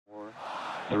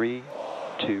3,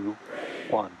 2,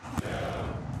 1.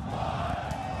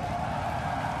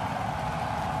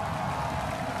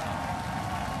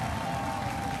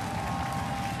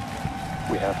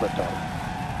 We have liftoff.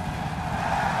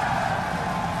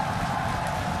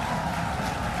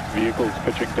 Vehicles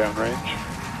pitching downrange.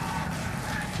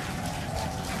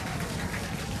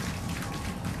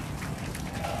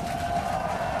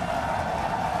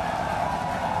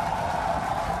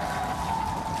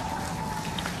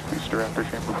 Booster after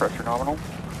chamber pressure nominal.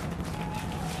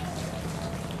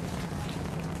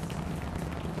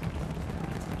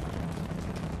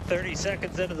 "30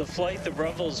 seconds into the flight, the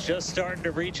rumble's just starting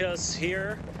to reach us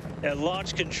here at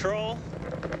launch control.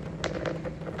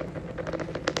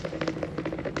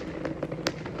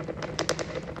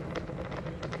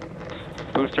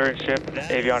 Booster and ship,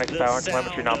 avionics power and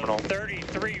telemetry nominal.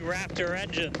 33 Raptor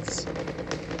engines.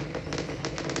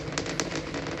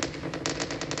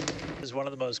 This is one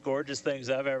of the most gorgeous things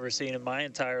I've ever seen in my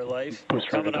entire life.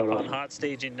 Coming up on hot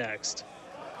staging next.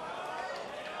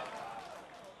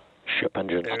 Ship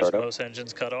engine There's startup. most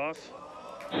engines cut off.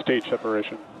 Stage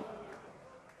separation.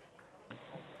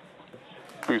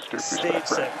 Booster Stage separate.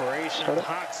 separation, Startup.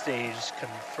 hot stage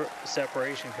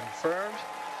separation confirmed.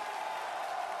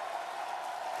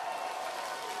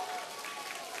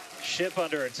 Ship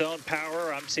under its own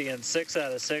power. I'm seeing 6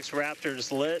 out of 6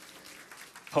 Raptors lit.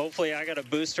 Hopefully I got a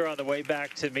booster on the way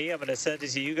back to me. I'm going to send it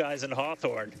to you guys in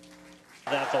Hawthorne.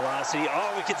 That velocity.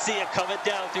 Oh, we can see it coming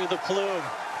down through the plume.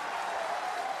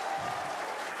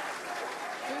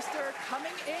 Booster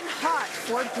coming in hot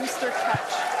for booster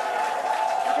catch.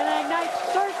 We're going to ignite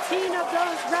 13 of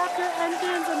those Raptor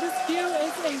engines, and this view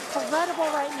is incredible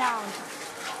right now.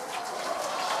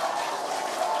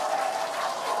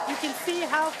 You can see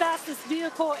how fast this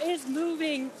vehicle is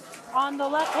moving on the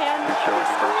left-hand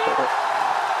screen.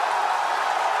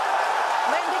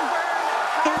 Landing burn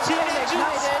has 13 been engines.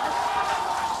 ignited.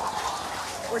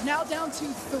 We're now down to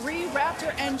 3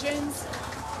 Raptor engines.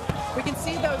 We can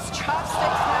see those chopsticks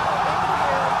now in the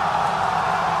air.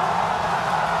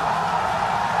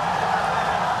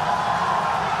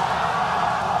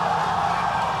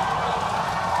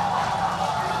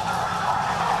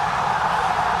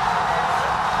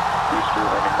 Booster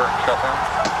landing burn shutdown.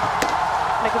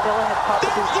 Micavilla had caught the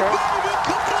booster.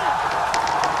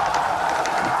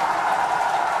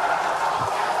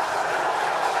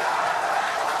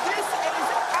 This is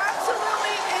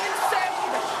absolutely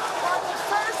insane. On the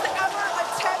first ever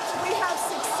attempt, we have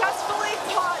successfully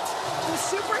caught the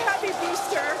Super Heavy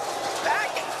booster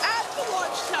back at the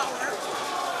launch tower.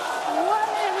 What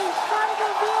an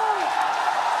incredible view!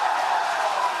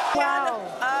 Wow.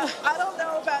 And, I don't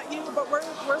know about you, but we're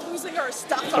losing our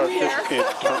stuff up here. Starship in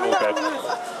terminal bed.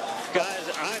 Guys,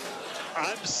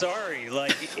 I'm sorry.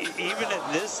 Like, even in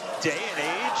this day and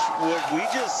age, what we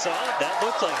just saw, that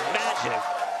looked like magic.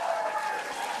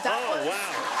 Oh,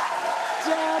 wow.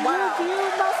 Jan, Wow. your view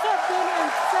must have been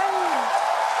insane.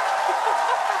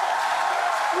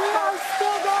 We are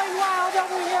still going wild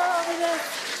over here over this.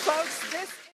 Folks, this